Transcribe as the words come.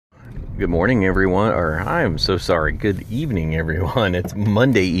Good morning, everyone. Or I'm so sorry. Good evening, everyone. It's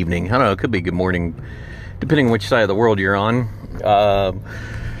Monday evening. I don't know. It could be good morning, depending on which side of the world you're on.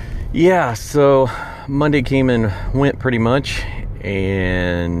 So Monday came and went pretty much,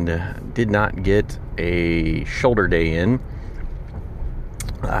 and did not get a shoulder day in.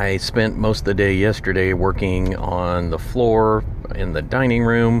 I spent most of the day yesterday working on the floor in the dining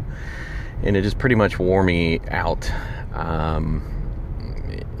room, and it just pretty much wore me out.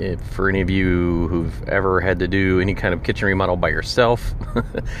 For any of you who've ever had to do any kind of kitchen remodel by yourself,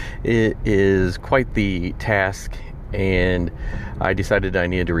 it is quite the task, and I decided I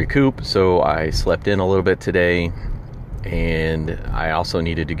needed to recoup, so I slept in a little bit today, and I also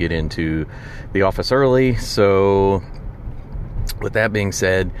needed to get into the office early. So with that being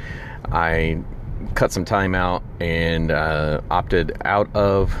said, I cut some time out and opted out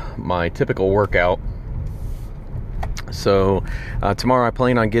of my typical workout. So tomorrow I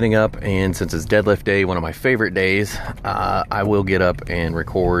plan on getting up, and since it's deadlift day, one of my favorite days, I will get up and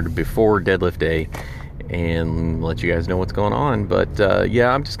record before deadlift day and let you guys know what's going on. But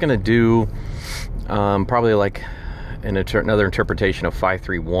I'm just going to do probably like another interpretation of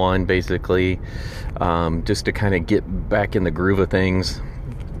 531, basically, just to kind of get back in the groove of things.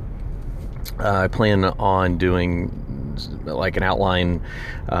 I plan on doing like an outline,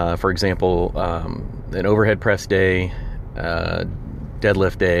 for example, an overhead press day,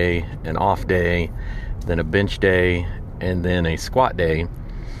 deadlift day, an off day, then a bench day, and then a squat day.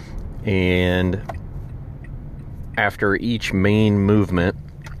 And after each main movement,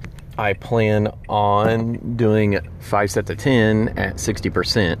 I plan on doing 5 sets of 10 at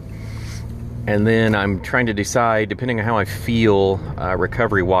 60%. And then I'm trying to decide, depending on how I feel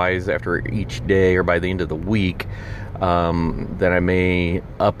recovery-wise after each day or by the end of the week, that I may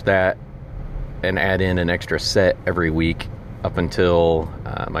up that and add in an extra set every week up until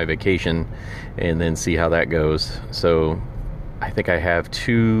my vacation, and then see how that goes. So I think I have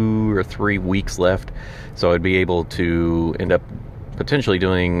 2 or 3 weeks left, so I'd be able to end up potentially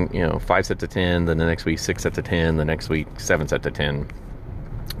doing 5 sets of 10, then the next week 6 sets of 10, the next week 7 sets of 10.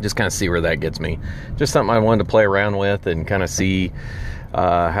 Just kind of see where that gets me. Just something I wanted to play around with and kind of see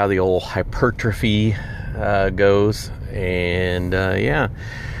how the old hypertrophy goes. And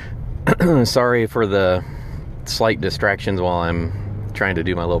sorry for the slight distractions while I'm trying to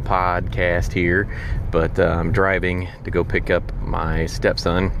do my little podcast here, but I'm driving to go pick up my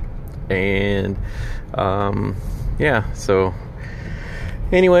stepson. And so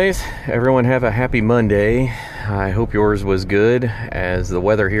anyways, everyone have a happy Monday. I hope yours was good, as the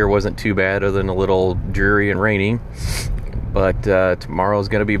weather here wasn't too bad other than a little dreary and rainy. But tomorrow's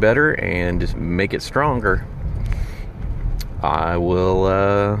going to be better, and just make it stronger. I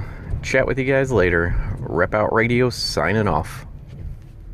will chat with you guys later. Rep Out Radio signing off.